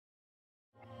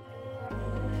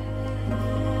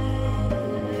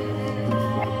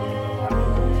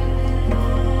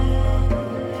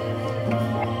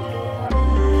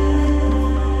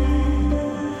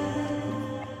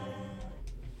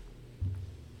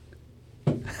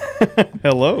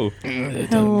Hello.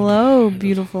 Hello,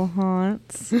 beautiful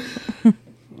haunts.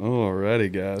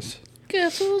 Alrighty, guys.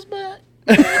 Guess who's back?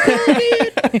 For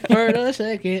the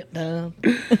second time.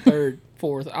 Third,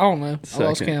 fourth. I don't know. I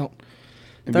lost Second. count.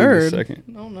 It'd be Third. the second.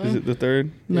 I don't know. Is it the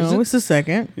third? No, it? it's the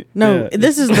second. No, Yeah.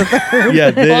 this is the third. Yeah,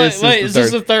 this Wait, is is the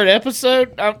this third. the third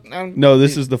episode? No,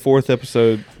 this is the fourth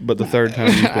episode, but the third time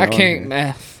you've been I on can't here.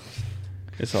 math.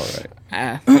 It's all right.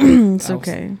 It's I was-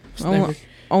 okay. was never-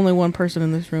 Only one person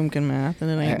in this room can math, and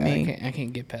it ain't me. I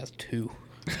can't get past 2.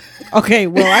 Okay,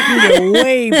 well, I can get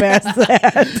way past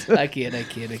that. I kid.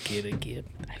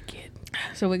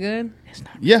 So we good? It's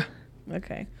not. Yeah.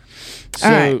 Okay. So,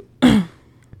 All right.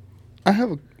 I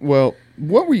have a... Well,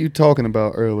 what were you talking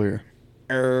about earlier?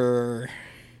 The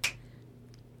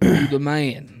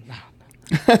man.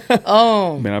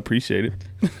 I mean, I appreciate it.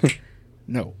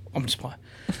 No, I'm just playing.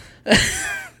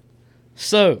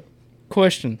 So,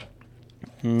 question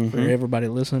for everybody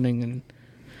listening and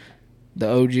the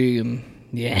OG and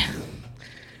yeah,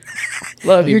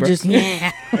 love you. You're bro. just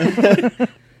yeah.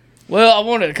 Well, I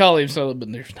wanted to call him so,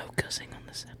 but there's no cussing on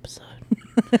this episode.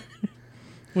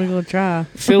 We're gonna try.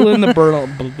 Fill in the blah,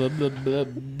 blah, blah, blah, blah,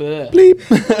 blah. Bleep.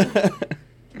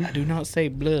 I do not say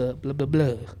blah blah blah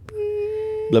blah.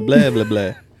 Blah, blah, blah,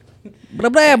 blah. Blah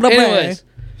blah blah blah. Anyways.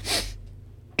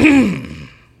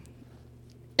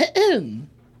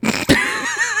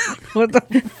 What the?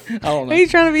 I don't know. Are you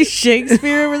trying to be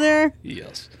Shakespeare over there?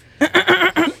 Yes.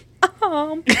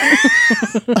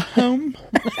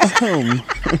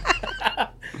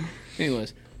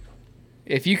 Anyways,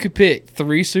 if you could pick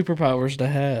 3 superpowers to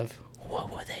have,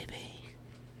 what would they be?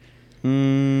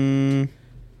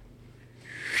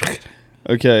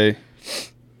 Okay.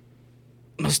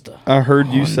 Mister. I heard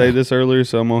you say this earlier,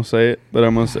 so I'm going to say it. But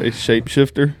I'm going to say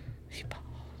shapeshifter.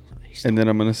 And then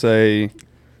I'm going to say...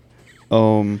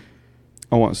 I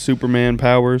want Superman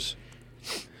powers.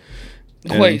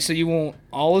 Wait, And- so you want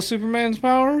all of Superman's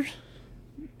powers?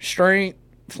 Strength,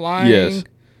 flying, Yes.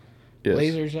 Yes.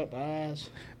 lasers up eyes.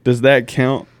 Does that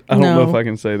count? I don't know No. if I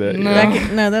can say that. No.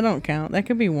 yet. No, that don't count. That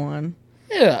could be one.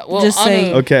 Yeah, well, Just I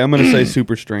say- know- Okay, I'm going to say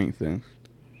super strength then.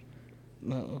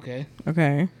 No, okay.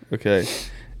 Okay. Okay.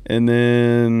 And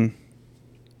then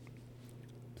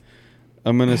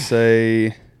I'm going to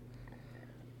say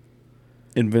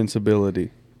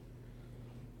invincibility.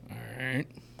 All right.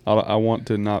 I want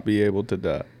to not be able to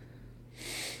die.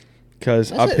 Because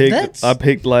That's- I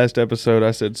picked last episode,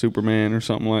 I said Superman or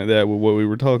something like that with what we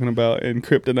were talking about, and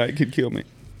kryptonite could kill me.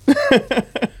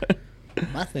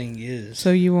 My thing is,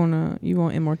 So you want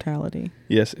immortality?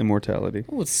 Yes, immortality.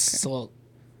 I would suck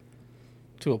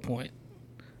to a point.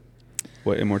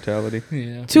 What, immortality?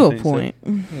 Yeah. To a think so? point.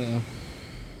 Yeah.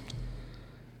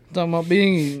 Talking about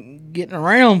getting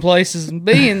around places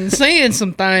and seeing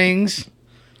some things.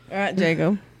 All right,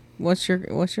 Jacob. What's your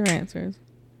answers?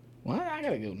 Well, I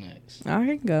gotta go next. I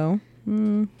can go.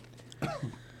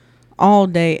 All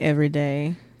day, every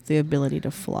day, the ability to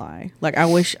fly. Like, I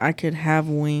wish I could have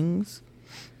wings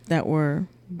that were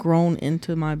grown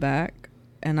into my back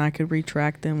and I could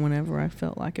retract them whenever I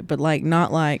felt like it. But, like,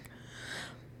 not like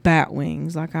bat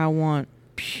wings. Like, I want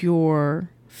pure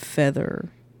feather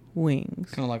wings.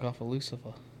 Kind of like off of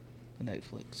Lucifer, the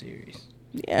Netflix series.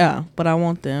 Yeah, but I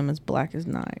want them as black as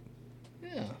night.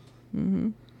 Yeah.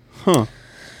 Huh.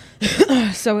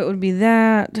 So it would be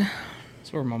that.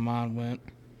 That's where my mind went.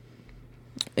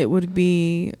 It would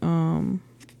be,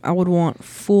 I would want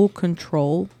full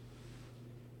control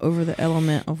over the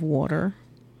element of water.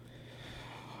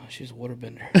 Oh, she's a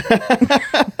waterbender.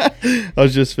 I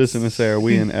was just fixing to say, are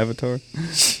we in Avatar?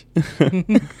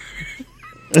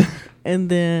 And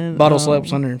then... Bottle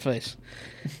slaps under her face.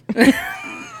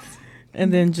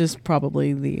 And then just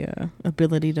probably the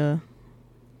ability to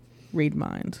read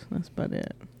minds. That's about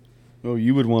it. Oh,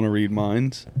 you would want to read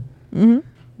minds. Mm-hmm.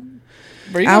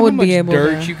 Bro, you I know would how be much able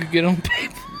dirt to- you could get on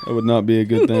paper. That would not be a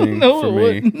good thing No, for it me.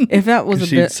 wouldn't. If that was 'Cause a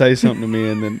she'd bit... say something to me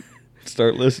and then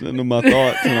start listening to my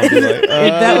thoughts, and I'd be like,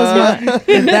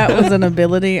 If that was an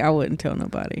ability, I wouldn't tell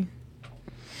nobody.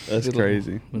 that's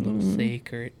crazy. A little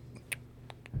secret.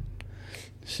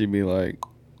 She'd be like,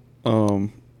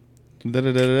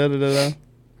 da-da-da-da-da-da-da.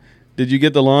 Did you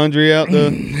get the laundry out the?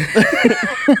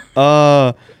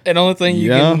 And only thing you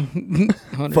Yeah. can...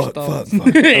 Hunter Fuck. Stalk.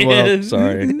 Well,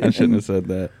 sorry, I shouldn't have said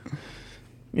that.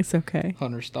 It's okay.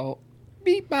 Hunter Stalk.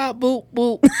 Beep, bop, boop,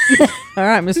 boop. All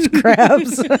right, Mr.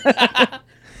 Krabs.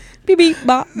 Beep, beep,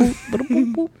 bop, boop, boop,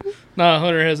 boop, boop. Nah,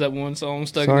 Hunter has that one song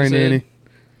stuck Sorry, in his Nanny. head.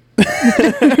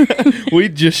 We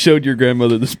just showed your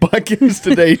grandmother this podcast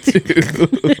today too.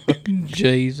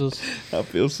 Jesus. I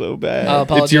feel so bad. I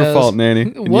It's your apologize. fault, Nanny.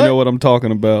 And you What? know what I'm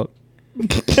talking about.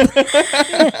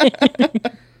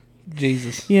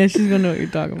 Jesus. Yeah, she's gonna know what you're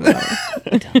talking about.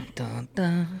 Dun, dun,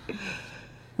 dun.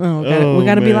 Oh, we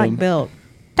gotta be like man. Belt.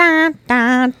 Dun,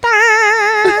 dun,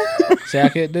 dun. See, I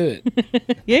can't do it.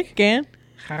 Yeah, you can.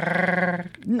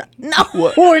 No,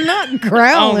 we're not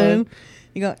growling.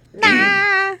 You go,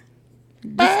 nah.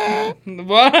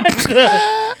 What?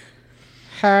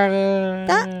 Why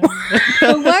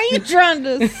are you trying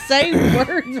to say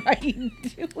words while you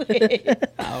do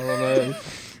it? I don't know.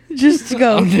 Just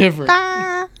go. I'm different.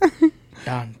 "Ah."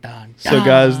 Dun, dun, So,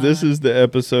 guys, this is the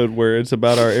episode where it's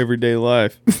about our everyday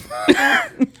life.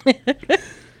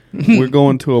 We're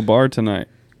going to a bar tonight.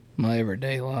 my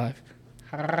everyday life.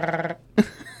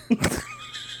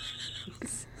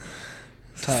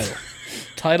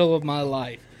 Title of my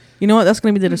life. You know what? That's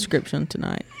gonna be the description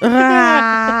tonight.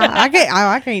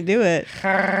 I can't do it.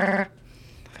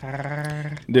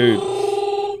 Dude,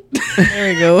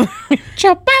 There we go.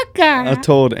 I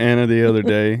told Anna the other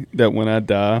day that when I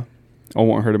die, I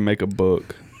want her to make a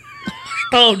book.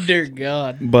 Oh dear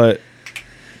God. But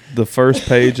the first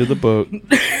page of the book,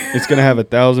 it's going to have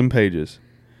 1,000 pages.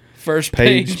 First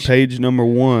page. Page number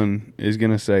 1 is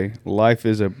going to say, life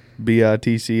is a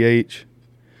bitch.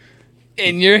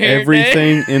 In your hair.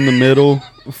 Everything in the middle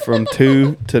from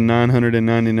 2 to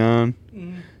 999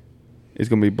 is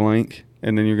going to be blank.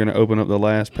 And then you're going to open up the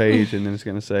last page and then it's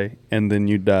going to say, and then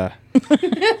you die.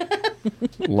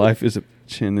 Life is a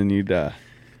bitch and then you die.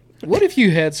 What if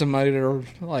you had somebody to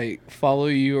like follow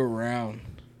you around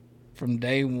from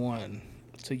day one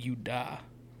till you die,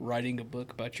 writing a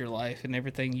book about your life and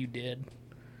everything you did?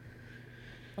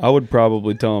 I would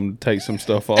probably tell them to take some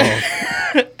stuff off.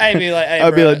 I'd be like, hey, I'd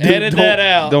be bro, like, dude, edit that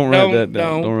out. Don't write that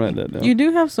down. Don't write that down. You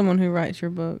do have someone who writes your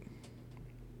book.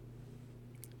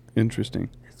 Interesting.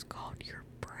 It's called your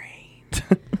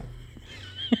brain.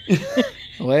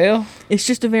 Well, It's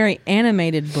just a very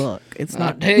animated book. It's I'll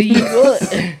not. tell you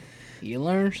what, you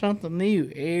learn something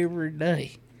new every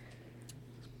day.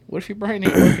 What if your brain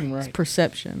ain't working right?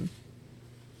 Perception.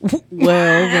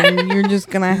 Well, then you're just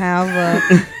gonna have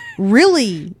a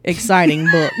really exciting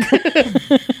book.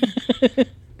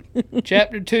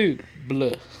 Chapter 2,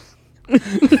 blah.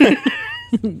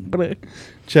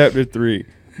 Chapter 3.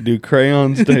 Do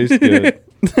crayons taste good?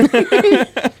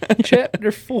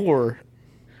 Chapter 4,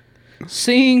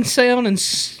 seeing, sound, and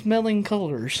smelling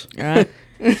colors. All right.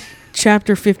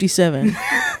 Chapter 57.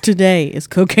 Today is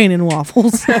cocaine and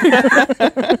waffles.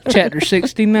 Chapter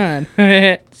 69.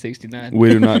 69. We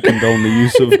do not condone the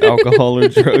use of alcohol or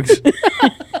drugs.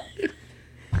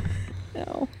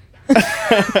 No.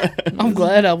 I'm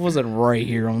glad I wasn't right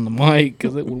here on the mic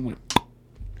because it would have went.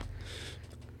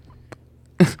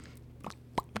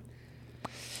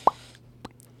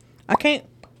 I can't.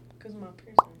 Because my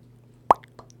piercing.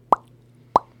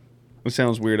 It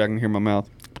sounds weird. I can hear my mouth.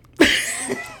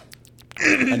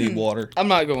 I need water. I'm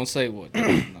not going to say what. No,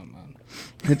 man.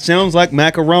 It sounds like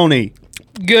macaroni.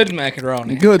 Good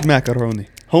macaroni. Good macaroni.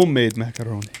 Homemade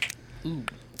macaroni.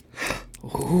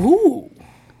 Ooh.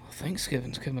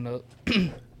 Thanksgiving's coming up.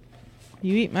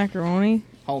 You eat macaroni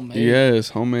Homemade. Yes,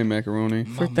 homemade macaroni.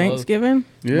 for My Thanksgiving?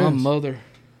 Yes. My mother.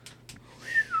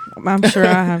 I'm sure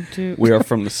I have to. We are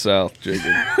from the South,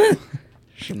 Jacob.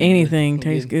 Anything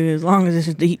tastes good as long as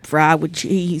it's deep fried with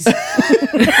cheese.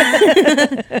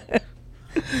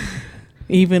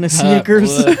 Even a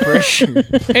Snickers. Blood pressure.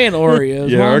 And Oreos.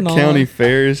 Yeah, Why our not? county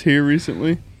fair is here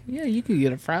recently. Yeah, you could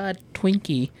get a fried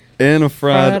Twinkie. And a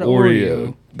fried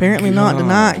Oreo. Apparently not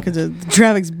tonight because the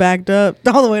traffic's backed up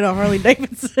all the way to Harley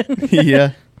Davidson.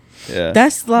 Yeah. Yeah.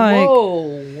 That's like,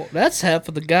 Whoa. That's half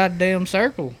of the goddamn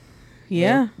circle.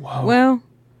 yeah. Whoa. Well,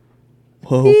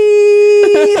 Whoa.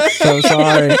 So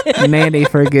sorry. Nanny,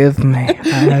 forgive me. I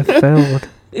have failed.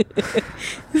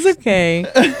 it's okay.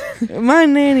 My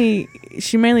nanny,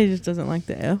 she mainly just doesn't like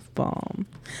the F-bomb.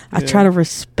 I Yeah. try to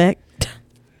respect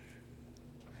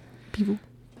people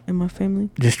in my family.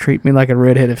 Just treat me like a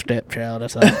redheaded stepchild.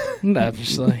 That's all. I'm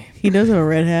just saying. He does have a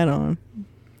red hat on.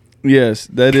 Yes,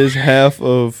 that is half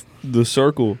of the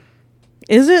circle.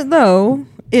 Is it though?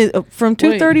 From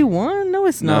 231? No,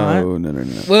 it's not. No.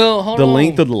 Well, hold The on.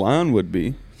 length of the line would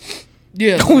be.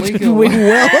 Yeah. We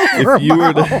well over If you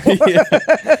were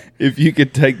to, if you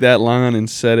could take that line and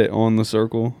set it on the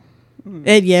circle.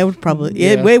 it would probably.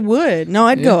 Yeah. It would. No,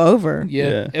 I'd go over. Yeah.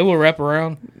 Yeah. It will wrap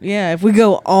around. Yeah, if we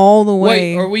go all the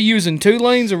way. Wait, are we using 2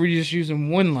 lanes or are we just using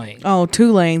 1 lane? Oh,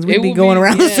 2 lanes. We'd It be would going be-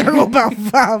 around the yeah. circle about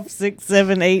 5, 6,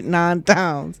 7, 8, 9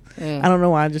 times. Yeah. I don't know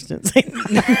why I just didn't say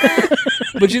that.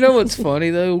 But you know what's funny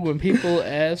though? When people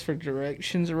ask for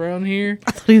directions around here,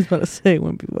 I thought he was about to say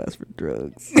when people ask for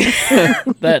drugs.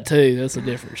 that too, that's a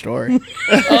different story.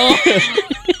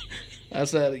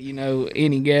 That's at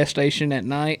any gas station at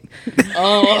night.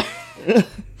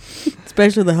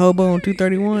 Especially the hobo on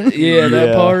 231. Yeah, that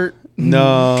Yeah. part.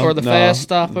 No. Or the fast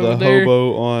stop over the there.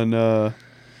 hobo on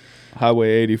Highway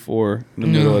 84 in the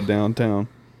middle of downtown.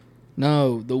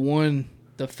 No, the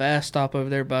fast stop over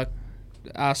there by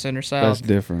I Center South. That's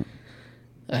different.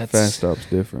 Fast stop's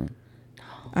different.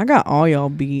 I got all y'all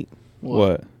beat.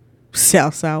 What?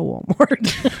 Southside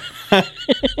Walmart.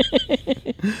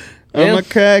 I'm a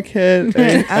crackhead.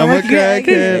 Hey. I'm a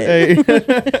crackhead.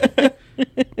 Hey.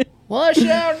 What's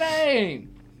your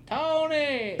name?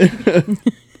 Tony.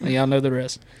 Y'all know the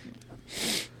rest.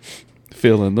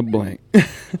 Fill in the blank.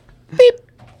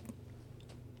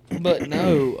 But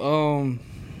no,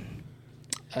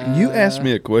 You asked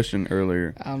me a question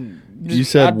earlier. You I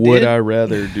said, would did. I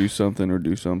rather do something or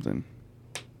do something?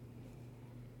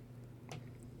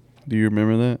 Do you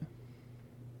remember that?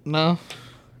 No.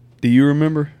 Do you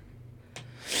remember?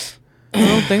 I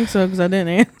don't think so because I didn't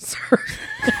answer.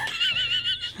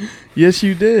 Yes,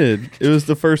 you did. It was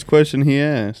the first question he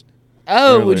asked.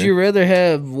 Oh, would Earlier. you rather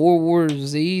have World War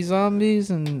Z zombies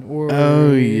or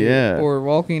Oh, yeah. or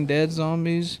Walking Dead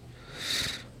zombies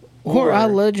or I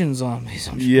Legend zombies?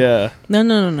 I'm sure. Yeah.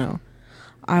 No.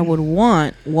 I would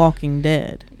want Walking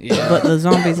Dead. Yeah. But the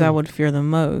zombies I would fear the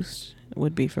most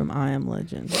would be from I Am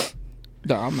Legend.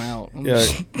 No, I'm out. Yeah.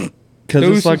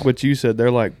 Because it's like what you said.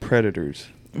 They're like predators.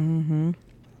 Mm-hmm.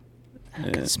 I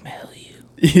can smell you.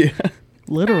 Yeah.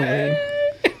 Literally.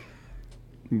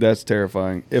 That's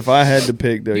terrifying. If I had to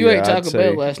pick, though, You ate I'd Taco say...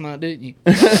 Bell last night, didn't you?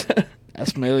 I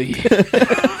smell you.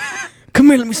 Come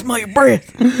here, let me smell your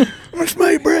breath. Let me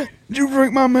smell your breath. Did you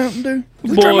drink my Mountain Dew?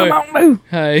 Drink my Mountain Dew.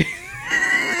 Hey,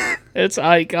 it's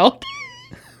Ike.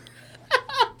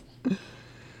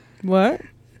 What?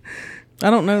 I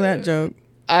don't know that joke.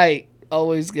 Ike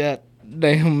always got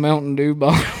damn Mountain Dew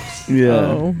bottles. Yeah.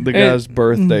 Oh. The guy's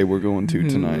birthday we're going to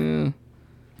tonight. Yeah.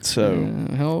 So...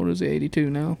 How old is he? 82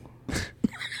 now.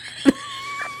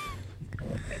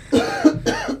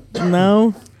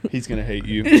 No. He's going to hate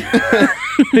you.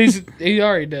 He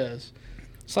already does.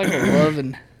 It's like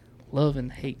a love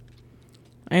and hate.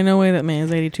 Ain't no way that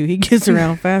man's 82. He gets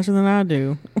around faster than I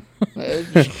do.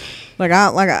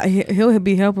 He'll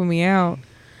be helping me out.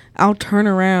 I'll turn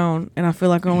around and I feel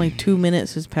like only 2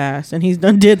 minutes has passed and he's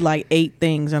did like 8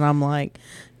 things and I'm like,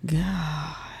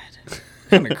 God. What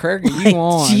kind of cracker you Like,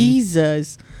 on?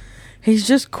 Jesus. He's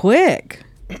just quick.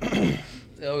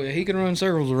 Oh yeah, he can run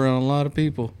circles around a lot of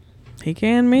people He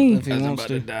can me. if he wants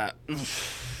to. die.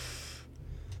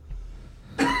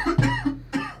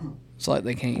 It's like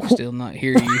they can't still not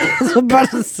hear you. I was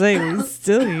about to say, we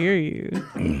still hear you.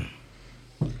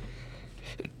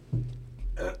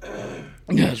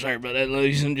 Yeah, sorry about that,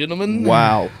 ladies and gentlemen.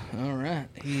 Wow. All right,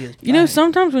 he is. You know, back.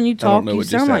 sometimes when you talk, know you what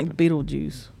just sound like happened.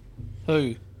 Beetlejuice.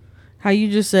 Who? How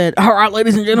you just said, all right,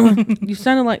 ladies and gentlemen. You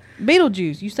sounded like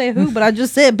Beetlejuice. You say who, but I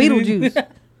just said Beetlejuice.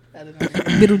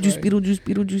 Beetlejuice, Beetlejuice,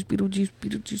 Beetlejuice, Beetlejuice,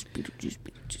 Beetlejuice, Beetlejuice, Beetlejuice.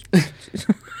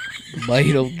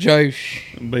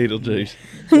 Beetlejuice. Beetlejuice.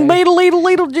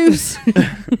 Beetlejuice.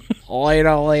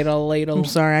 Ladle. I'm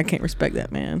sorry, I can't respect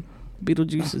that man.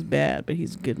 Beetlejuice is bad, but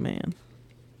he's a good man.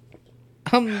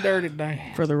 I'm Dirty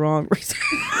Dan. For the wrong reason.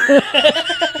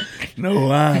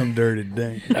 No, I'm Dirty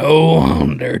Dan. No,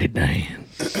 I'm Dirty Dan.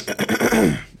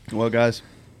 Well, guys,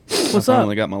 What's I up?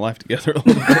 finally got my life together a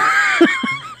little bit.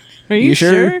 Are you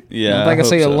sure? Yeah, I think I hope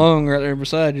see a so. lung right there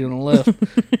beside you on the left.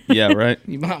 Yeah, right?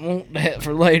 You might want that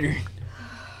for later.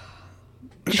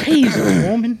 Jesus,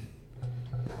 woman.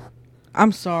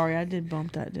 I'm sorry, I did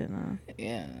bump that, didn't I?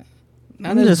 Yeah.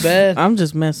 Not as bad. I'm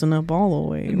just messing up all the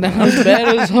way. Not as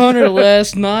bad as Hunter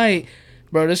last night.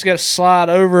 Bro, just got to slide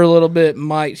over a little bit.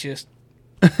 Mike just...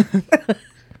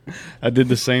 I did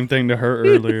the same thing to her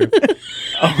earlier.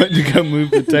 I went to go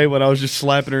move the table and I was just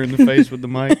slapping her in the face with the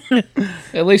mic.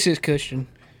 At least it's cushion.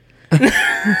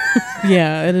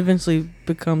 Yeah, it eventually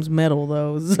becomes metal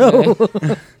though. So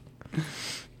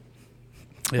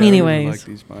Yeah, I Anyways. really like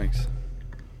these mics.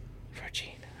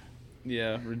 Regina.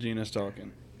 Yeah, Regina's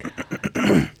talking.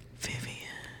 Vivian.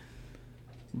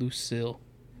 Lucille.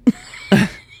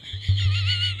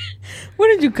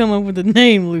 Where did you come up with the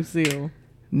name Lucille?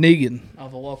 Negan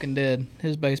of The Walking Dead.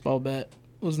 His baseball bat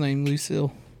was named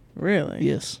Lucille. Really?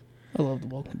 Yes. I love The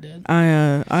Walking Dead.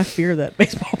 I fear that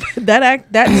baseball.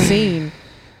 That scene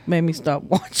made me stop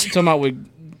watching. Talking about with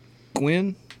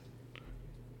Gwen?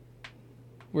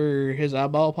 Where his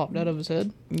eyeball popped out of his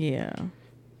head? Yeah.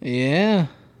 Yeah.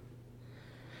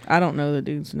 I don't know the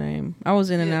dude's name. I was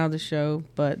in and out of the show,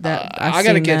 but that I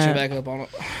got to catch you back up on it.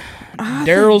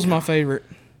 Daryl's my favorite.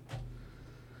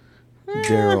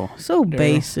 Daryl. So Daryl.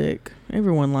 basic.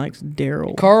 Everyone likes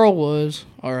Daryl. Carl was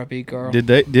R.I.P. Carl.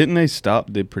 Didn't they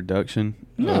stop the production?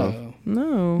 No.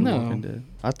 No. No. Walking Dead?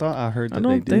 I thought I heard I that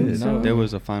don't they did. think so. There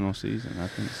was a final season. I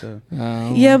think so.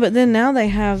 Yeah, but then now they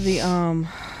have the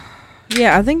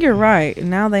yeah, I think you're right.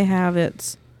 Now they have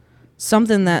it's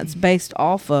something that's based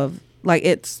off of, like,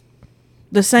 it's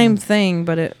the same thing,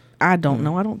 but I don't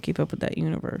know. I don't keep up with that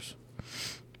universe.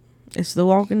 It's The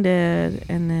Walking Dead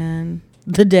and then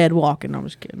The Dead Walking. No, I'm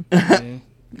just kidding. Yeah.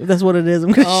 That's what it is.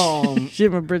 I'm gonna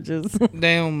shit my britches.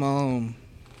 Damn.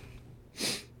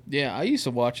 Yeah, I used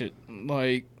to watch it.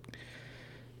 Like,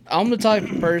 I'm the type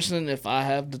of person, if I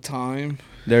have the time.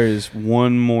 There is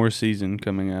one more season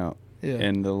coming out. Yeah.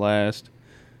 And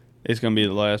it's going to be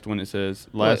the last one. It says,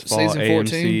 last fall, season 14?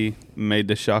 AMC made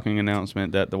the shocking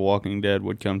announcement that The Walking Dead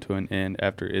would come to an end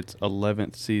after its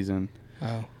 11th season.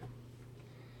 Oh.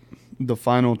 The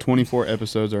final 24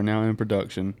 episodes are now in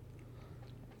production,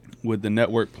 with the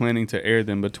network planning to air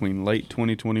them between late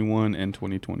 2021 and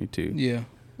 2022. Yeah.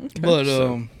 Okay. But,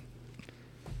 So-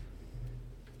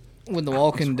 with The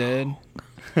Walking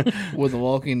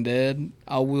Dead,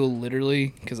 I will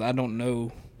literally, because I don't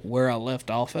know where I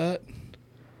left off at,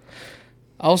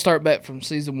 I'll start back from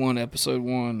season 1, episode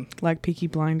 1. Like Peaky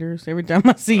Blinders. Every time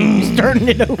I see you starting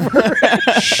it over,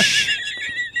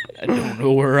 I don't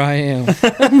know where I am.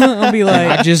 I'll be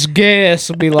like, I just guess.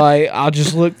 I'll be like, I'll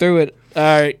just look through it. All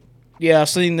right. Yeah, I've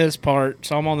seen this part.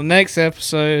 So I'm on the next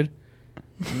episode.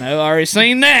 No, I already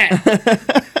seen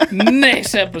that.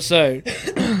 Next episode.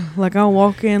 like I'll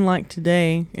walk in like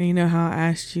today, and you know how I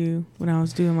asked you when I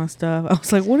was doing my stuff. I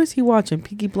was like, "What is he watching?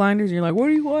 Peaky Blinders?" And you're like, "What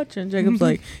are you watching?" Jacob's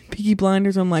like, "Peaky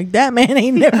Blinders." I'm like, "That man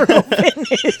ain't never gonna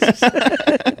finish."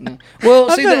 Well,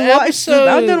 see, the episode...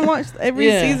 I've done watched every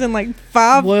season like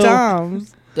 5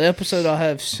 times. The episode I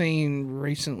have seen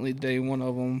recently, day one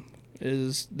of them,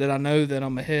 is that I know that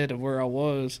I'm ahead of where I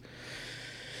was,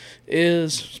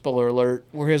 is, spoiler alert,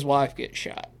 where his wife gets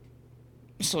shot.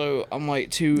 So I'm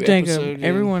like 2 episodes in.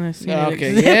 Everyone has seen it.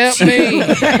 Okay, yeah, me.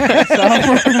 It's all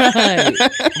right.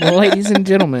 Well, ladies and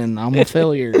gentlemen, I'm a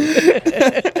failure.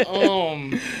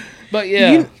 But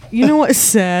yeah. You know what's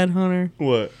sad, Hunter?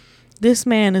 What? This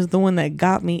man is the one that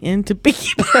got me into Peaky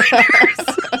Blinders.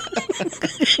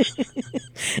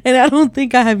 And I don't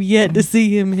think I have yet to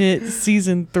see him hit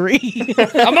season 3.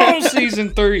 I'm on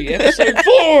season 3, episode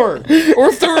 4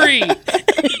 or 3.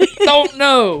 Don't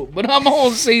know, but I'm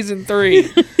on season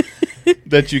 3.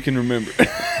 That you can remember.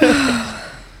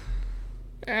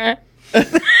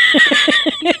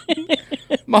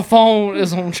 My phone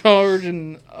is on charge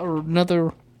in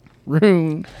another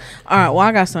room. All right, well,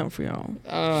 I got something for y'all.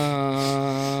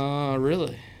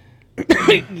 Really?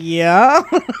 Yeah.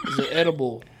 Is it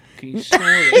edible? Can you snort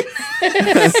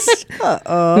it?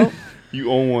 Uh-oh.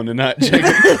 You own one tonight,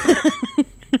 Jacob.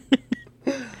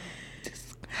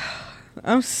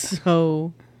 I'm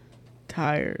so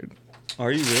tired.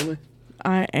 Are you really?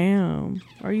 I am.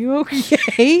 Are you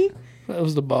okay? That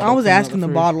was the bottle. I was asking the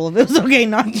bottle if it was okay,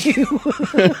 not you.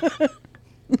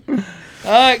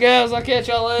 All right, guys. I'll catch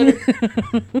y'all later.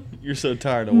 You're so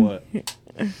tired of what?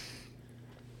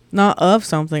 Not of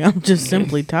something. I'm just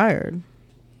simply tired.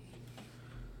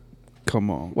 Come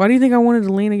on. Why do you think I wanted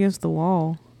to lean against the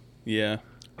wall? Yeah.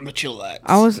 But chillax.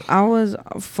 I was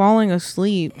falling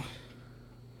asleep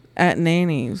at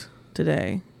Nanny's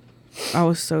today. I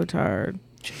was so tired.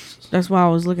 Jesus. That's why I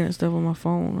was looking at stuff on my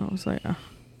phone. I was like,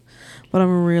 but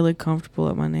I'm really comfortable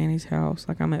at my nanny's house.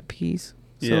 Like, I'm at peace.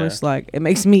 So Yeah. it's like, it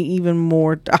makes me even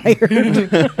more tired.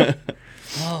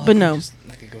 But no.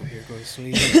 I could go here, go to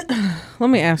sleep. Let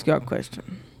me ask y'all a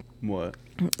question. What?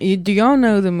 Do y'all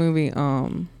know the movie,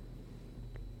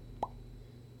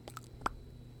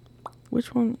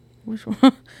 which one?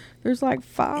 There's like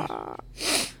 5.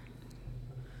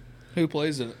 Who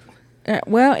plays it?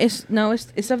 Well, it's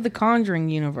of the Conjuring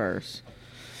universe,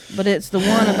 but it's the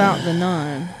one about the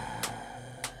nun.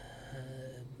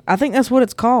 I think that's what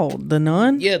it's called, The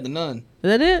Nun. Yeah, The Nun. Is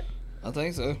that it? I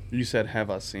think so. You said, have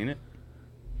I seen it?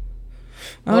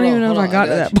 I don't even know if I got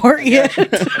to that part yet. I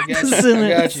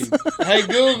got you. Hey,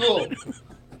 Google.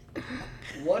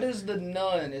 What is The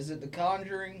Nun? Is it The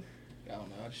Conjuring? I don't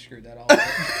know. I just screwed that all up.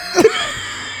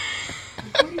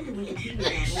 According to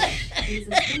Wikipedia.org, it's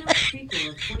a spin-off prequel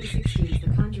of 2016's The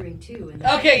Conjuring 2. And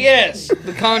the Okay, yes.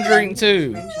 The Conjuring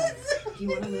 2. franchise. Do you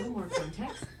want a little more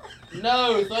context?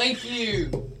 No, thank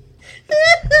you.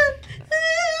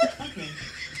 Okay.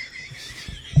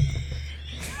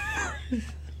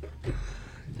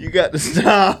 You got to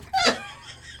stop.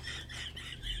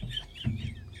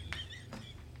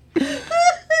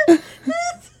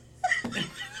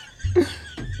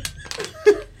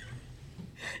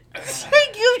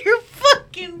 Take you your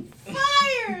fucking phone.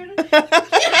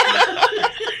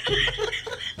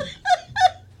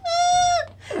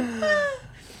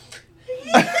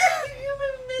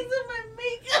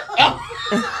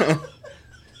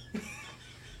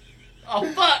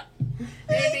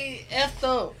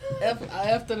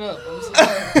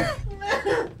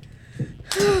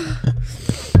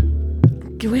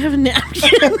 Can we have a napkin?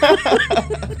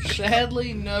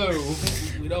 Sadly, no.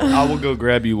 We don't. I will go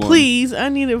grab you one. Please, I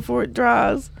need it before it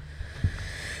dries.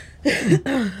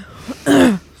 I'm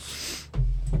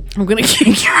gonna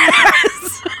kick your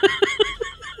ass.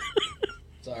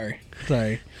 Sorry.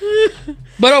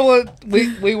 But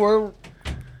we were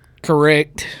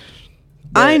correct.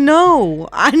 I know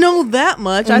that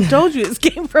much. I told you it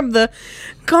came from the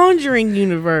Conjuring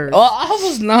universe. Well, I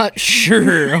was not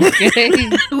sure. Okay,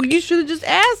 You should have just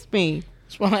asked me.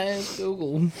 that's why I asked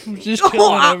Google. I'm just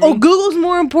killing Oh, Google's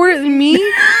more important than me?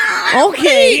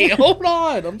 Okay. Hey, hold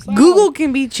on. I'm sorry. Google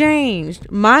can be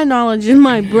changed. My knowledge in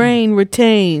my brain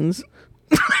retains.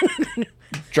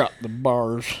 Drop the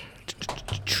bars.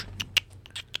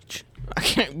 I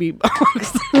can't be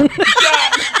boxed.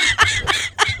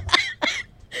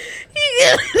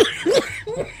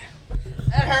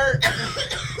 That hurt.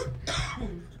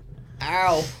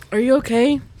 Ow. Are you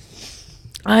okay?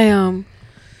 I've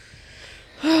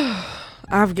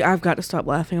got to stop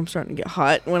laughing. I'm starting to get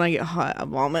hot. When I get hot, I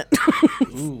vomit.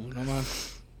 Ooh, no mind.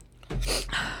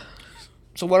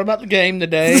 So what about the game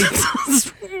today?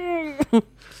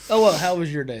 Oh well, how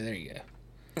was your day? There you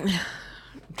go.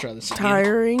 Try this again.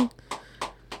 Tiring.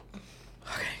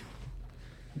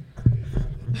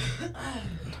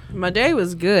 My day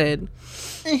was good.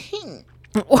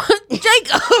 What,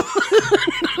 Jacob?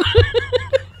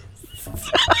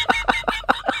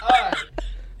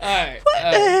 Alright.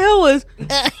 What the hell was?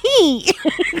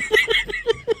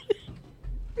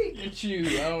 Pikachu.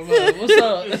 I don't know.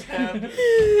 What's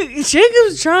up?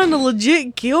 Jacob's trying to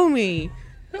legit kill me.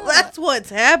 That's what's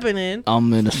happening.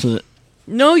 I'm innocent.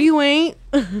 No, you ain't.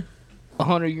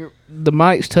 Hunter, the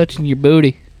mic's touching your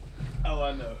booty. Oh,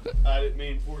 I know. I didn't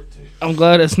mean for it to. I'm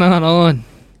glad it's not on.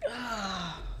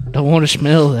 Don't want to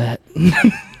smell that.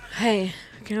 Hey,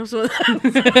 can I have some of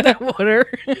that water?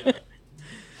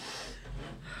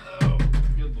 Oh,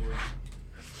 good lord.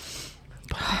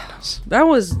 That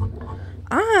was.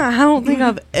 I don't think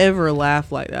I've ever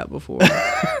laughed like that before.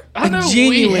 I know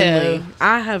Genuinely, we have.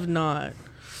 I have not.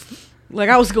 Like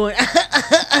I was going.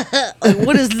 Like,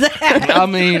 what is that? I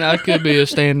mean, I could be a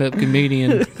stand-up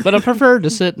comedian, but I prefer to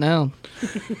sit down.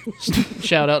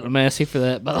 Shout out to Massey for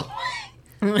that, by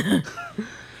the way.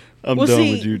 I'm Well, done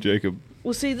see- with you, Jacob.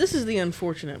 Well, see, this is the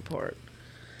unfortunate part.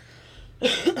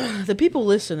 The people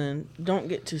listening don't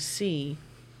get to see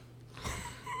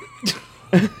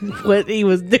what he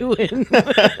was doing.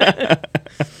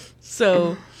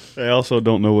 So, They also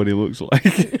don't know what he looks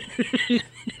like.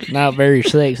 Not very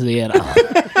sexy at all.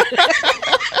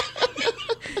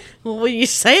 well, when you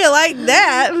say it like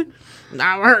that,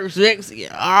 not very sexy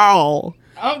at all.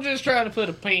 I'm just trying to put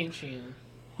a pinch in.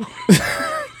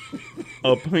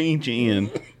 A pinch in.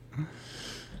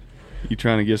 You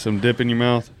trying to get some dip in your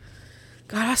mouth?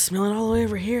 God, I smell it all the way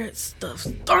over here. It stuff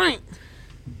stink.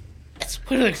 Let's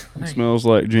put it. It smells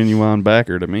like genuine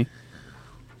backer to me.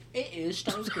 It is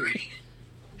Stokers.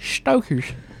 Stokers.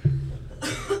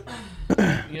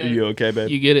 Are you okay, babe?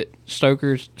 You get it?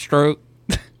 Stokers. Stroke.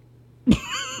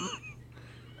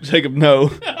 Jacob,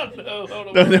 no. No,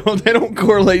 hold on. No, they don't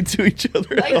correlate to each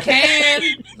other. at They all. can.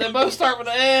 They both start with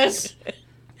an S.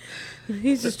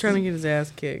 He's just trying to get his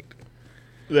ass kicked.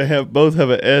 They both have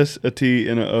a S, a T,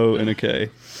 and an O, and a K.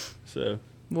 So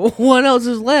Well, what else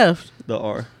is left? the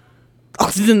R.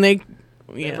 Oh, then they.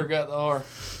 They Yeah. forgot the R.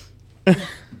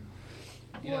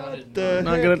 Yeah, I didn't know. I'm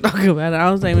not gonna talk about it.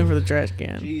 I was aiming for the trash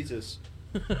can. Jesus.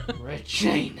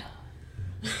 Regina.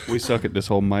 We suck at this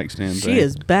whole mic stand thing. She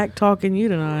is back talking you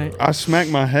tonight. I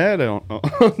smacked my head on.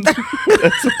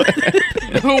 That's what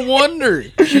happened. No wonder.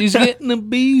 She's getting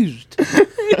abused.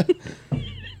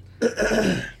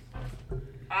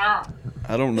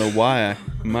 I don't know why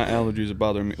my allergies are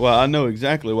bothering me. Well, I know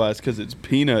exactly why. It's because it's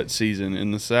peanut season in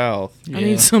the South. I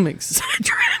need some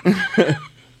Excedrin.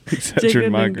 Excedrin Jacob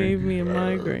done migraine. gave me a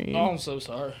migraine. Oh, I'm so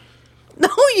sorry. No,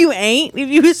 you ain't. If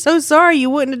you were so sorry, you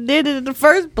wouldn't have did it in the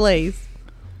first place.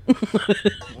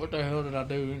 What the hell did I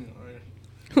do anyway?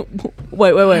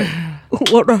 Wait.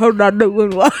 What the hell did I do?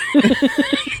 And what?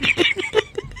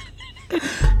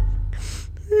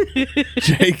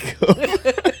 Jacob.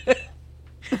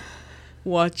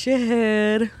 Watch your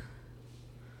head.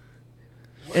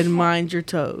 And mind your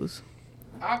toes.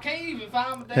 I can't even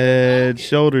find my damn Head, pocket.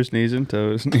 shoulders, knees and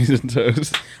toes. Knees and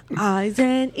toes. Eyes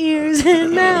and ears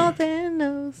and mouth and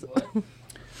nose.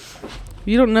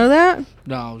 You don't know that?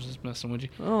 No, I was just messing with you.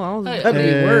 Oh, I was Hey, about to be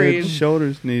Head, worried.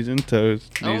 shoulders, knees and toes.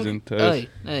 Knees and toes.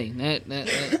 Hey,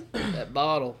 that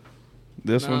bottle.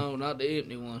 This one. No, not the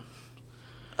empty one.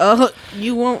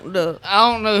 You want the...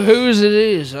 I don't know whose it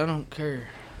is. I don't care.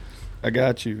 I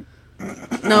got you.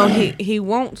 No, he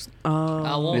won't.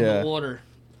 I want Yeah. the water.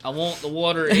 I want the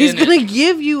water He's in gonna it.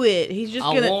 give you it. He's just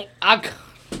I gonna. want.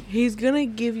 He's gonna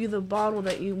give you the bottle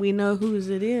that we know whose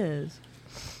it is.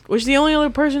 Which the only other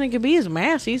person it could be is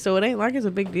Massey, so it ain't like it's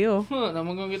a big deal. Huh, I'm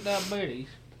gonna get diabetes.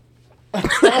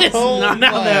 It's not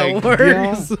how my that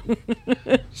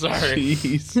works. Sorry,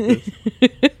 Jesus.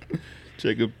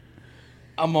 Jacob,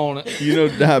 I'm on it. you know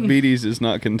diabetes is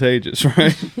not contagious,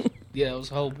 right? Yeah, it was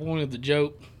the whole point of the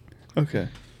joke. Okay.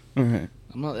 All right.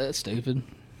 I'm not that stupid.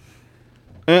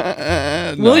 No,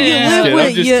 Well, I'm you just live kidding. with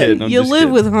I'm just kidding. I'm you just live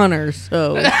kidding. with hunters,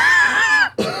 so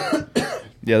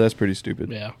Yeah, that's pretty stupid.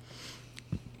 Yeah.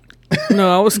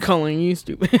 no, I was calling you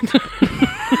stupid.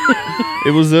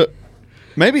 It was a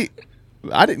maybe.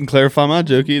 I didn't clarify my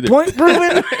joke either. Point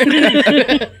proven.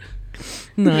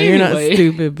 No, you're not Anyway.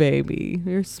 stupid, baby.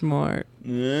 You're smart.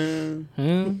 Yeah.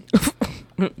 Huh?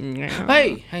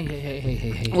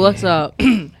 Hey. What's up,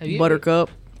 Have you- Buttercup?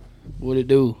 What it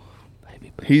do?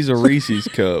 He's a Reese's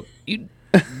cup. You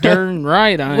darn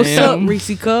right I What's up, am.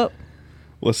 Reese Cup?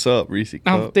 What's up, Reese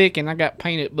I'm cup? thick and I got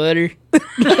peanut butter.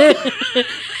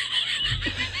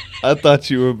 I thought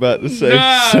you were about to say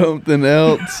No. something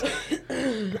else.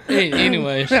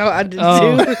 Anyways. No, I did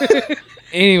too.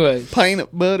 Anyways.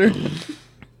 Peanut butter.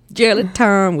 Jelly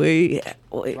time. Wait.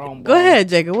 Wrong Go ball. ahead,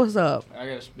 Jacob. What's up? I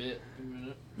gotta spit. A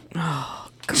minute.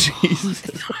 Jesus.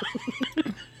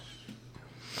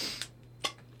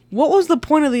 What was the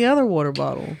point of the other water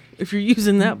bottle if you're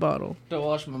using that bottle? To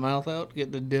wash my mouth out, to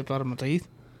get the dip out of my teeth.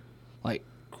 Like,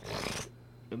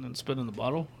 and then spit in the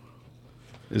bottle.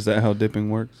 Is that how dipping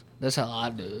works? That's how I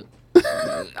do it.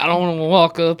 I don't want to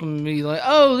walk up and be like,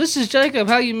 "Oh, this is Jacob.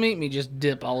 How you meet me?" Just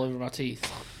dip all over my teeth.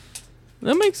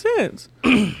 That makes sense.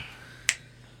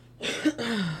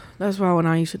 That's why when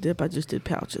I used to dip, I just did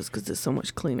pouches because it's so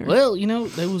much cleaner. Well, you know,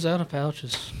 they was out of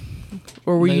pouches.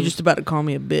 Or were you Maybe. just about to call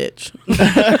me a bitch?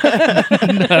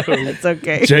 No, it's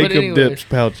okay. Jacob anyways. dips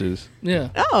pouches. Yeah,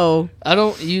 Oh, I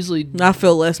don't usually. I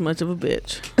feel less much of a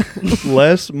bitch.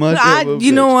 Less much of a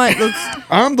You know bitch. what? Let's,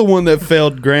 I'm the one that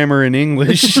failed grammar and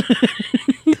English.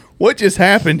 What just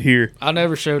happened here? I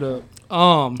never showed up.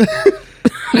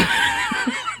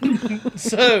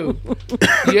 So,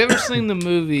 you ever seen the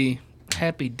movie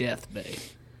Happy Death Day?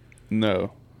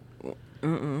 No.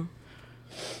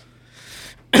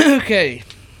 Okay,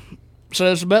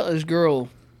 so it's about this girl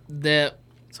that.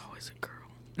 it's always a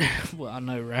girl. Well, I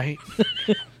know, right?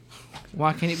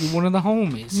 Why can't it be one of the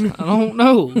homies? I don't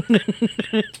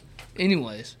know.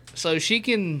 Anyways, so she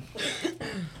can.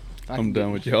 I'm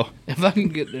done with y'all. If I can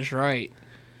get this right,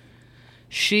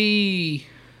 she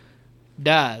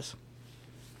dies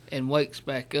and wakes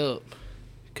back up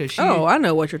because she. Oh, I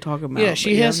know what you're talking about. yeah, but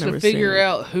she has I've to never seen figure it.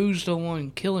 out who's the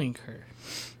one killing her.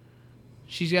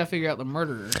 She's got to figure out the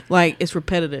murderer. Like, it's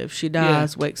repetitive. She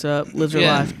dies, wakes up, lives her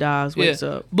Yeah. life, dies, wakes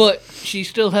up. But she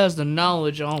still has the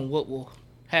knowledge on what will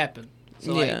happen.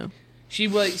 So, Yeah. like, she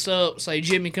wakes up, say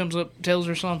Jimmy comes up, tells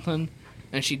her something,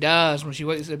 and she dies. When she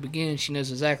wakes up again, she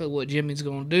knows exactly what Jimmy's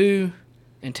going to do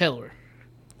and tell her.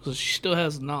 So she still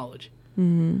has the knowledge.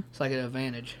 Mm-hmm. It's like an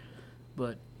advantage.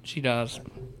 But she dies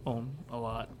on a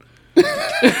lot.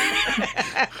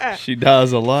 She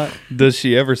dies a lot. Does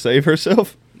she ever save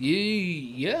herself?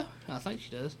 Yeah, I think she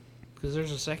does. Because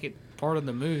there's a second part of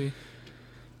the movie.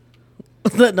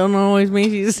 That don't always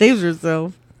mean she saves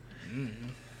herself.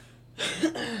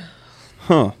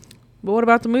 Huh. But what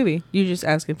about the movie? You just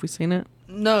ask if we've seen it.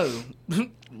 No.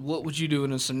 What would you do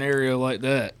in a scenario like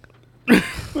that?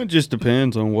 It just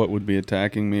depends on what would be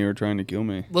attacking me or trying to kill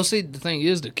me. Well, see, the thing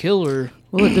is, the killer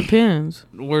Well, it depends.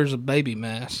 wears a baby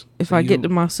mask. If So I you get to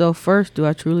don't- myself first, do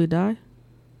I truly die?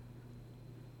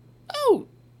 Oh,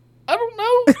 I don't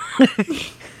know.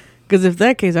 Because if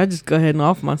that case, I just go ahead and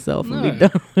off myself and be No.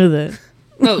 done with it.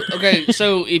 No, okay,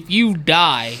 so if you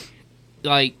die,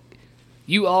 like,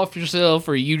 you off yourself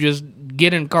or you just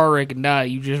get in a car wreck and die,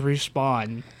 you just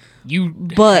respawn. You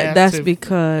But have that's to-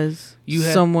 because you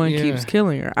have- someone yeah. keeps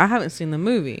killing her. I haven't seen the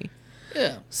movie.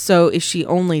 Yeah. So is she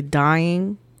only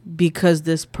dying because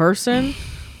this person?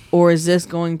 Or is this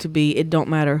going to be, it don't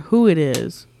matter who it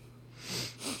is?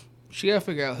 She got to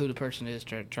figure out who the person is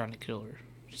trying to kill her.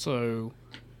 So,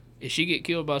 if she get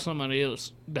killed by somebody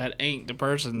else that ain't the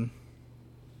person,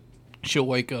 she'll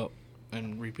wake up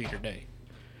and repeat her day.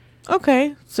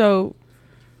 Okay, so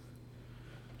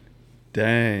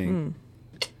Dang.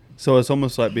 So it's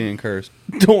almost like being cursed.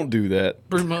 Don't do that.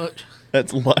 Pretty much.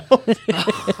 That's loud.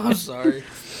 I'm sorry.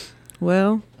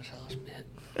 well, That's how I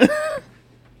spit.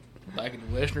 Back in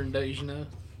the Western days, you know.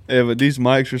 Yeah, but these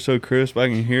mics are so crisp, I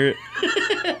can hear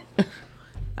it.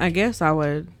 I guess I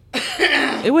would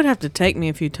It would have to take me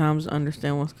a few times to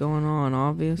understand what's going on,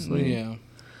 obviously. Yeah.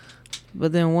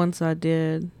 But then once I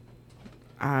did,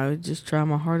 I would just try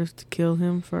my hardest to kill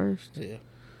him first. Yeah.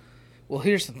 Well,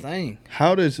 here's the thing.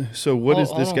 What is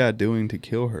this on. guy doing to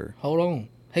kill her? Hold on.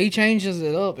 He changes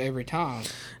it up every time.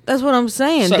 That's what I'm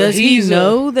saying. So Does he he's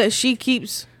know that she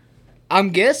keeps... I'm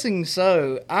guessing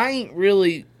so. I ain't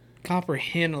really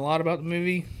comprehend a lot about the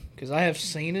movie because I have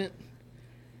seen it,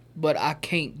 but I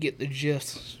can't get the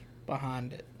gist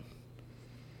behind it.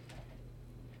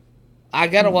 I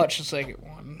gotta watch the second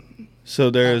one. So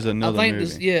there is another I think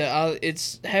movie.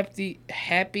 it's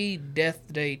Happy Death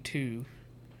Day 2.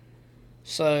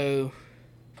 So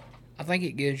I think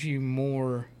it gives you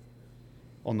more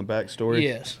On the backstory?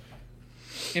 yes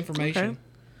information. Okay.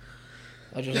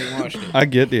 I just ain't watched it. I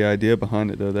get the idea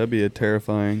behind it, though. That'd be a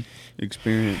terrifying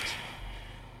experience.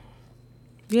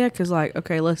 Yeah, because, like,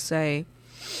 okay, let's say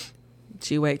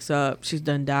she wakes up, she's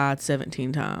done died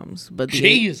 17 times. But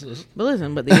Jesus. But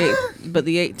listen, but the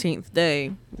 18th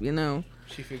day, you know,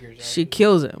 She figures out. she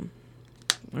kills him.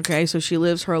 Okay, so she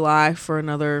lives her life for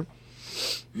another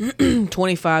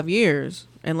 25 years.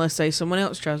 And let's say someone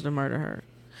else tries to murder her.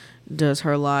 Does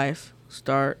her life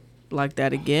start like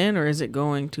that again, or is it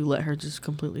going to let her just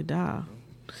completely die?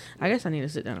 I guess I need to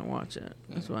sit down and watch it.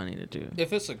 That's what I need to do.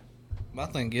 My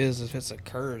thing is, if it's a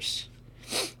curse,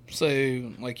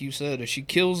 so like you said, if she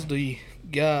kills the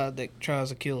guy that tries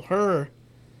to kill her,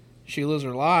 she lives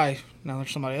her life. Now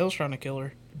there's somebody else trying to kill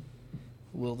her.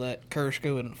 Will that curse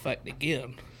go in effect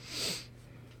again?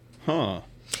 Huh.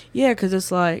 Yeah, because it's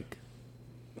like,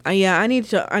 I need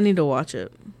to watch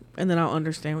it, and then I'll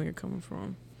understand where you're coming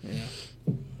from. Yeah.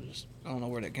 I don't know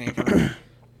where that came from.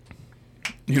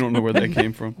 You don't know where that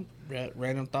came from?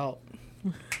 Random thought.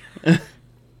 That's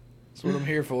what I'm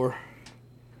here for.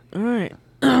 All right,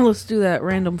 let's do that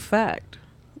random fact.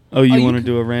 Oh, you you want to can-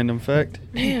 do a random fact?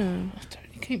 Yeah.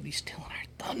 You can't be stealing our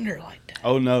thunder like that.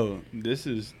 Oh, no. This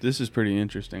is pretty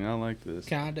interesting. I like this.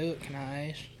 Can I do it? Can I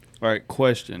ask? All right,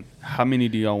 question. How many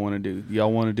do y'all want to do?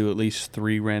 Y'all want to do at least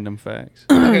 3 random facts?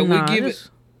 Okay, Nah, we give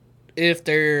just- it if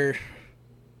they're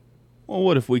Well,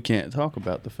 what if we can't talk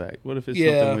about the fact? What if it's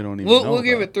something we don't even know we'll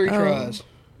give about? it 3 Oh. tries.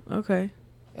 Okay.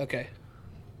 Okay,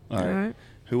 All All right. right.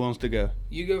 Who wants to go?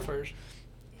 you go first.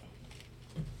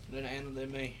 Then Anna,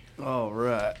 then me. All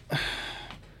right.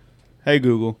 Hey,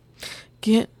 Google.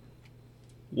 Get.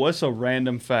 What's a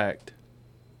random fact?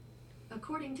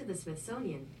 According to the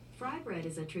Smithsonian, fry bread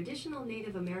is a traditional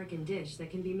Native American dish that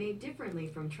can be made differently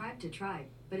from tribe to tribe,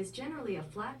 but is generally a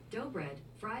flat dough bread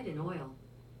fried in oil.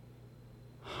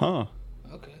 Huh.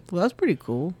 Okay. Well, that's pretty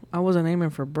cool. I wasn't aiming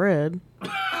for bread. All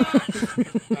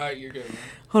right, you're good. Man.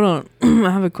 Hold on.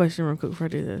 I have a question real quick before I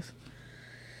do this.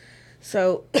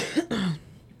 So,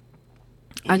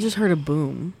 I just heard a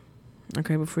boom.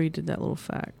 Okay, before you did that little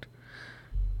fact.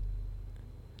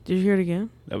 Did you hear it again?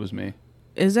 That was me.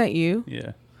 Is that you?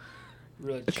 Yeah.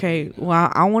 Really Okay, well,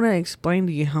 I want to explain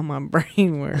to you how my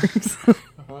brain works.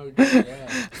 Oh, yeah.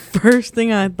 First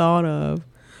thing I thought of,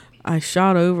 I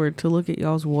shot over to look at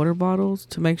y'all's water bottles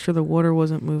to make sure the water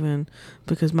wasn't moving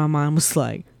because my mind was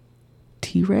like,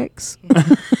 T-Rex?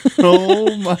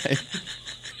 Oh, my.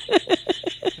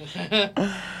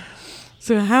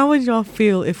 So how would y'all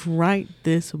feel if right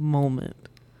this moment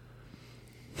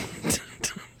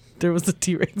there was a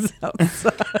T-Rex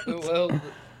outside? Well,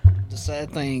 the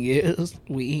sad thing is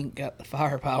we ain't got the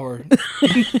firepower.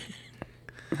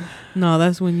 No,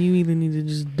 that's when you either need to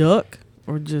just duck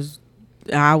or just...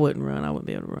 I wouldn't run. I wouldn't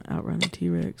be able to outrun a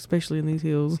T-Rex, especially in these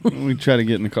hills. We try to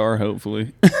get in the car,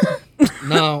 hopefully.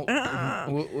 No,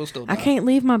 we'll still. Die. I can't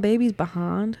leave my babies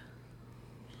behind.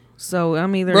 So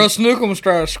I'm either... Bro, Snookums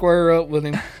try to square up with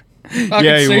him.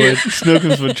 Yeah, he would.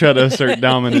 Snookums would try to assert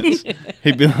dominance.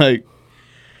 He'd be like,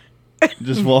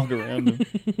 just walk around him.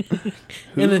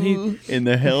 Who And then he- in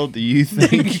the hell do you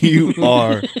think you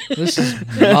are? This is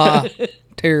my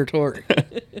territory.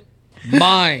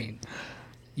 Mine.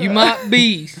 You might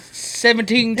be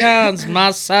 17 times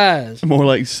my size. More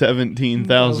like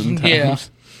 17,000 times.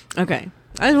 Yeah. Okay.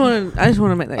 I just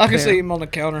want to make that I clear. can see him on the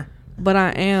counter. But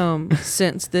I am,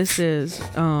 since this is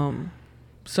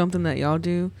something that y'all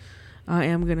do, I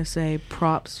am going to say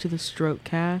props to the Stroke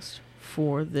Cast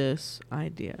for this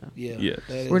idea. Yeah. Yes.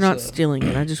 that We're is, not stealing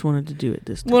it. I just wanted to do it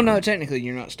this time. Well, no, technically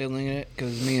you're not stealing it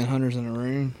because me and Hunter's in a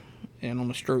room. And on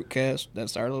the Stroke Cast,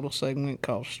 that's our little segment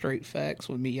called Straight Facts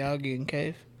with Miyagi and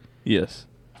Cave. Yes.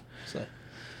 So,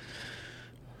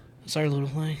 that's our little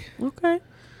thing. Okay.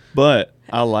 But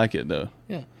I like it, though.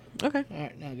 Yeah. Okay. All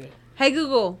right, now go. Hey,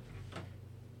 Google.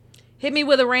 Hit me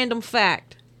with a random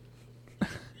fact.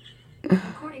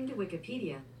 According to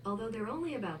Wikipedia, although they're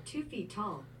only about 2 feet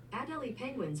tall, Adelie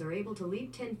penguins are able to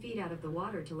leap 10 feet out of the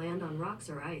water to land on rocks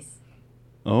or ice.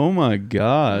 Oh my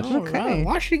gosh. All Okay. right.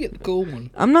 Why should you get the cool one?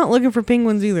 I'm not looking for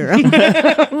penguins either.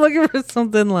 I'm looking for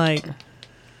something like.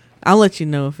 I'll let you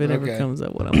know if it ever Okay. comes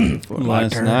up what I'm looking for.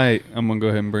 Last turn. night, I'm gonna go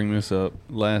ahead and bring this up.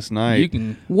 Last night, You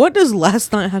can. What does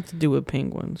last night have to do with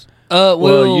penguins?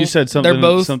 well, you said something. They're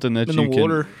both something that in you the can.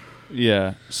 water.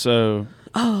 Yeah. So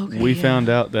Oh, okay. we yeah. found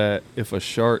out that if a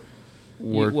shark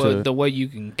were to, The way you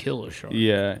can kill a shark.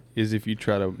 yeah, is if you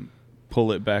try to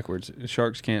pull it backwards.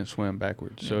 Sharks can't swim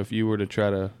backwards. So if you were to try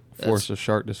to force a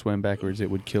shark to swim backwards, it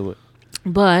would kill it.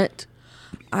 But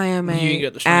I am You ain't a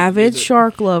got the strength to avid do it.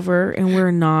 shark lover, and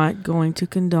we're not going to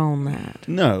condone that.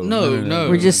 No. No.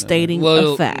 We're just stating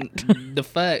a fact. The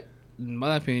fact, in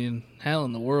my opinion, how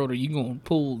in the world are you going to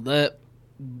pull that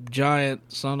giant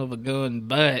son of a gun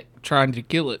back trying to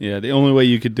kill it? Yeah, the only way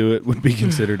you could do it would be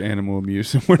considered animal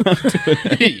abuse, and we're not doing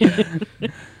that. Yeah.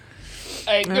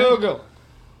 Hey, Google.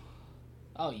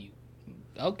 Oh, you.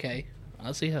 Okay.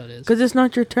 I'll see how it is. Because it's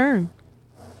not your turn.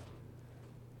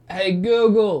 Hey,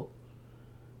 Google.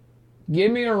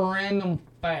 Give me a random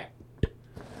fact.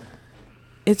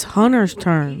 It's Hunter's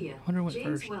turn. Wikipedia. Hunter went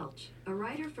James first. Welch, a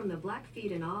writer from the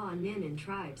Blackfeet and Aanin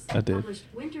tribes, I did. published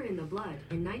Winter in the Blood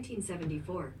in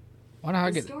 1974. Why did I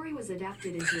The get story was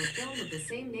adapted into a film of the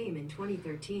same name in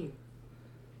 2013.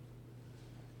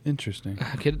 Interesting.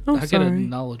 I get I'm a sorry.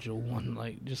 knowledgeable one,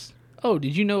 like just. Oh,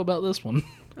 did you know about this one?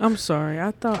 I'm sorry.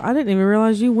 I didn't even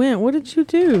realize you went. What did you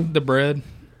do? The bread.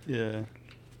 Yeah.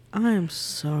 I am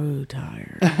so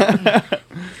tired.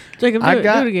 Jacob, do I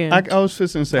it again. I was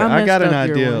just gonna say, I I got an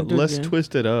messed up your idea. one. Do it Let's again.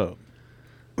 twist it up.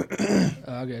 Oh,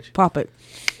 I got you. Pop it.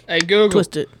 Hey, Google.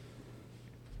 Twist it.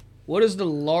 What is the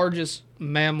largest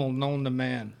mammal known to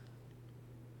man?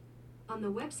 On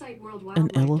the website An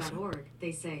elephant. worldwildlife.org,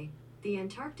 they say, the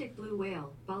Antarctic blue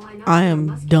whale, Balaenoptera I am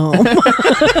musculus, dumb. is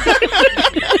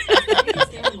the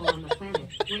biggest animal on the planet,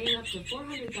 weighing up to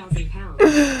 400,000 pounds,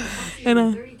 And,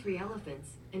 approximately 33 elephants,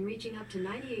 and reaching up to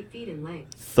 98 feet in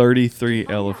length. 33 To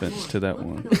find out elephants more, to that look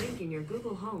one. for the link in your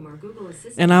Google Home or Google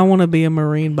Assistant. And I want to be a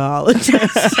marine biologist.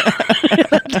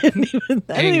 I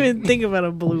didn't even think about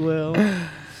a blue whale.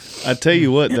 I tell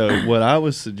you what, though, what I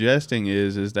was suggesting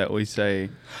is that we say,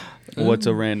 "What's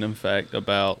a random fact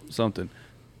about something?"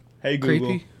 Hey Google,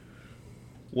 Creepy.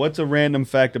 what's a random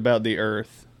fact about the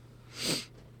Earth?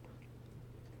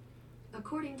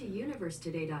 According to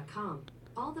UniverseToday.com,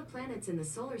 all the planets in the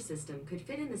solar system could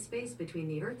fit in the space between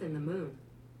the Earth and the Moon.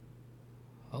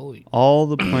 Holy. All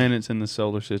the planets in the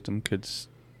solar system could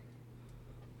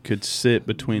sit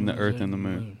between the Earth and the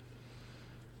Moon.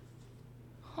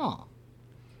 Huh.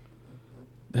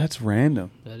 That's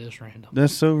random. That is random.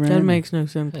 That's so random. That makes no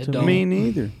sense It to don't. me me.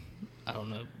 neither. I don't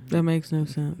know. That makes no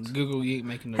sense. Google, you ain't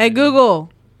making no Hey, video. Google.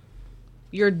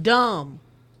 You're dumb.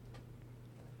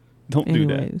 Don't do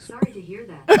that. Anyways. Sorry to hear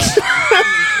that.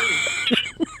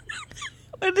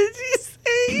 What did you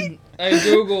say? Hey,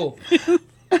 Google.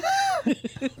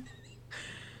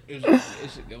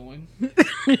 is it going?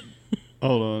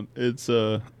 Hold on. It's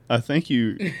I think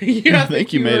you. Yeah, I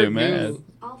think you made heard it mad. Google.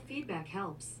 All feedback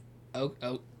helps.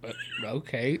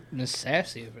 Okay. Miss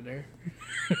Sassy over there.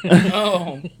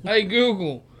 Hey,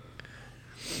 Google.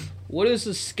 What is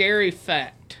a scary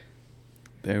fact?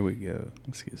 There we go.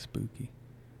 Let's get spooky.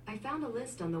 I found a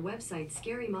list on the website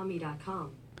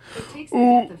scarymommy.com. It takes the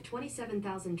death of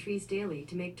 27,000 trees daily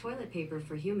to make toilet paper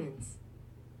for humans.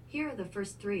 Here are the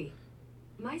first 3.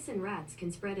 Mice and rats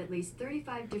can spread at least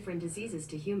 35 different diseases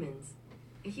to humans.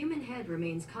 A human head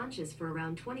remains conscious for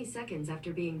around 20 seconds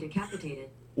after being decapitated.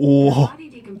 The Whoa. body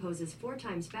decomposes 4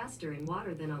 times faster in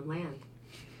water than on land.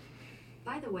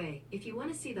 By the way, if you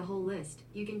want to see the whole list,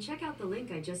 you can check out the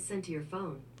link I just sent to your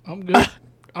phone. I'm good.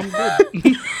 I'm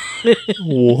good.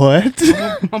 What?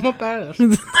 I'm a pass.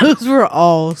 Those were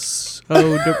all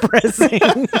so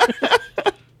depressing.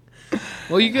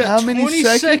 Well, you got How many 20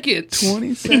 seconds.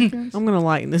 20 seconds? I'm going to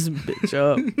lighten this bitch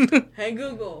up. Hey,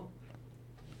 Google.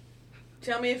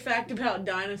 Tell me a fact about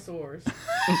dinosaurs.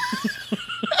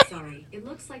 Sorry, it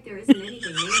looks like there isn't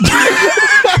anything named.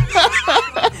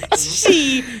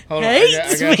 She Hold on,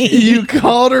 hates I got me. You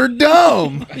called her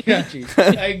dumb. I got you.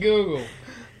 Hey, Google.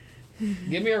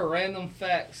 Give me a random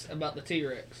facts about the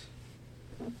T-Rex.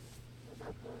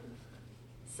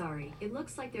 Sorry, it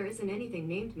looks like there isn't anything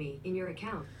named me in your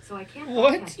account, so I can't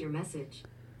What? contact your message.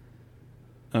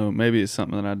 Oh, maybe it's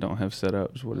something that I don't have set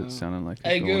up. Is what it's sounding like.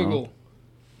 Hey, is going Google.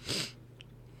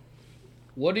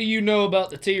 What do you know about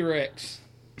the T-Rex?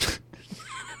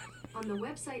 On the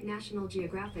website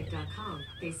nationalgeographic.com,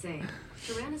 they say,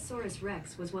 Tyrannosaurus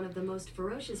rex was one of the most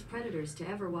ferocious predators to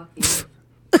ever walk the earth.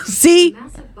 See?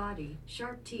 Massive body,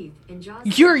 sharp teeth, and jaws.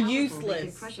 You're so powerful they useless.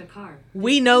 could crush a car.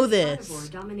 We know This this.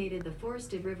 carnivore dominated the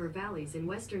forested river valleys in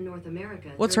western North America.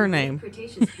 What's during her the name? late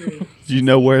Cretaceous period. Do you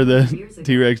know where the Years ago.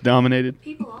 T-Rex dominated?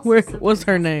 People also What's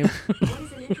her name? sometimes ask, what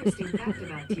is an interesting fact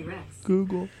about T-Rex?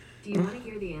 Google. Do you want to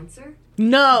hear the answer?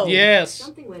 No. Yes.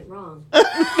 Something went wrong.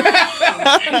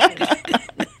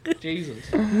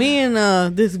 Jesus. Me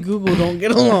and this Google don't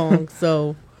get along,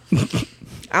 so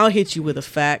I'll hit you with a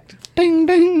fact. Ding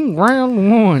ding.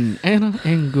 Round one. Anna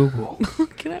and Google.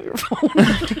 Can I have your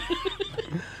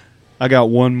phone? I got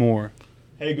one more.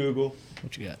 Hey Google,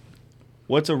 What you got?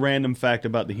 what's a random fact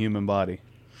about the human body?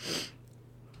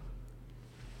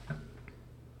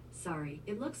 Sorry,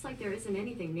 it looks like there isn't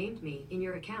anything named me in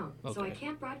your account, so I Okay.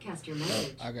 can't broadcast your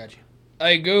message. I got you.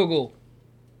 Hey Google.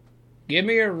 Give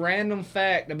me a random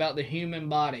fact about the human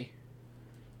body.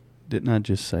 Didn't I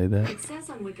just say that? It says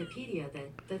on Wikipedia that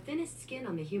the thinnest skin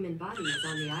on the human body is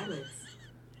on the eyelids.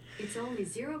 It's only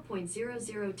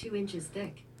 0.002 inches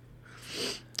thick.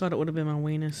 Thought it would have been my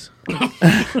weenus.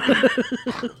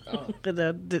 Because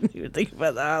I didn't even think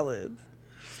about the eyelids.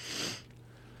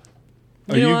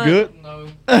 Are You you know what? good?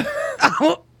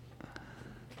 No.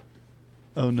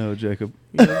 Oh no, Jacob.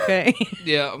 You okay?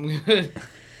 Yeah, I'm good.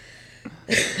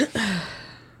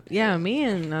 Yeah, me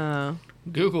and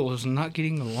Google is not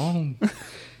getting along.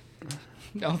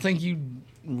 I don't think you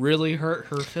really hurt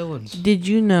her feelings. did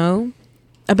you know?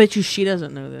 I bet you she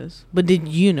doesn't know this, but did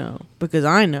you know? Because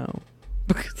I know.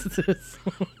 Because of this.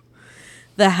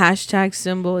 The hashtag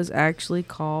symbol is actually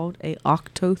called a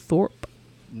octothorpe.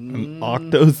 An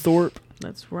octothorpe?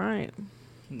 That's right.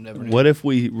 Never knew. What if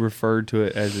we referred to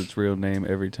it as its real name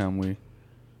every time we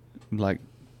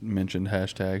mentioned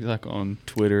hashtags, like on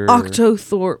Twitter?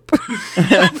 Octothorpe.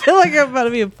 I feel like I'm about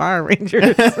to be a Fire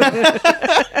Ranger.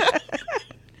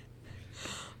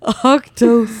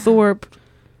 Octothorpe.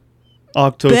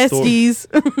 Octothorpe. Besties.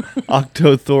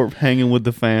 Octothorpe hanging with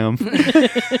the fam.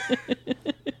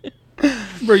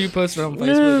 Bro, you post it on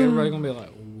Facebook, everybody gonna be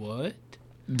like, what?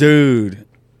 Dude,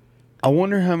 I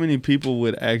wonder how many people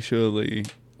would actually,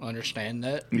 Understand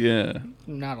that? yeah.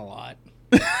 Not a lot.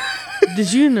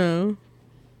 Did you know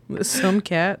that some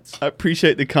cats I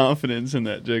appreciate the confidence in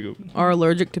that, Jacob. are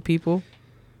allergic to people?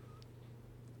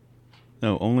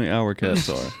 No, only our cats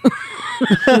are.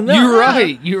 You're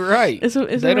right. You're right. It's a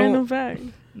They don't- random fact.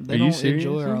 They Are you don't serious?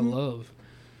 enjoy our Mhm. love.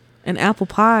 And apple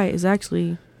pie is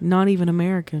actually not even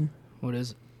American. What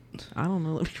is it? I don't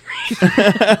know. Let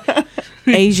me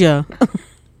read. Asia.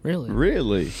 Really?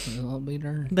 Really? I'll be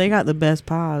darned. They got the best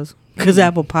pies. Because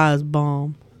apple pie is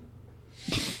bomb.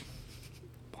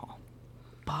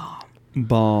 Bomb.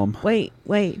 Bomb. Wait.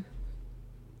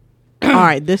 All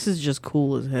right, this is just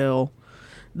cool as hell.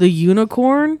 The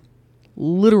unicorn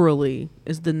literally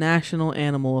is the national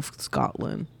animal of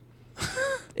Scotland.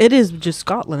 It is just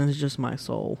Scotland is just my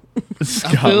soul.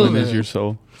 Scotland is that. your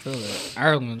soul. Feel that.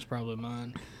 Ireland's probably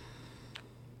mine.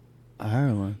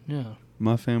 Ireland. Yeah.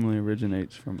 My family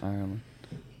originates from Ireland.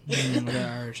 I got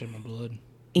Irish in my blood.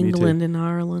 England and I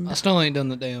Ireland. still ain't done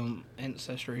the damn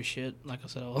ancestry shit like I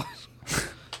said I was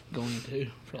going to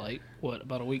for like, what,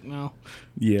 about a week now?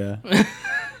 Yeah.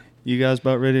 You guys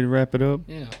about ready to wrap it up?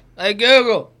 Yeah. Hey,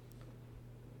 Google.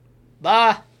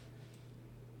 Bye.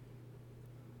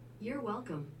 You're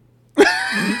welcome.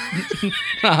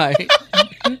 Hi.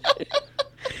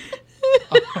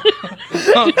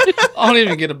 I don't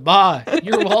even get a bye.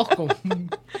 You're welcome.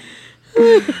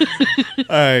 All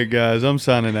right, guys, I'm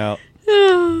signing out.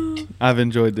 I've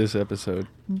enjoyed this episode.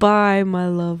 Bye, my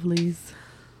lovelies.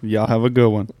 Y'all have a good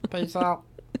one. Peace out.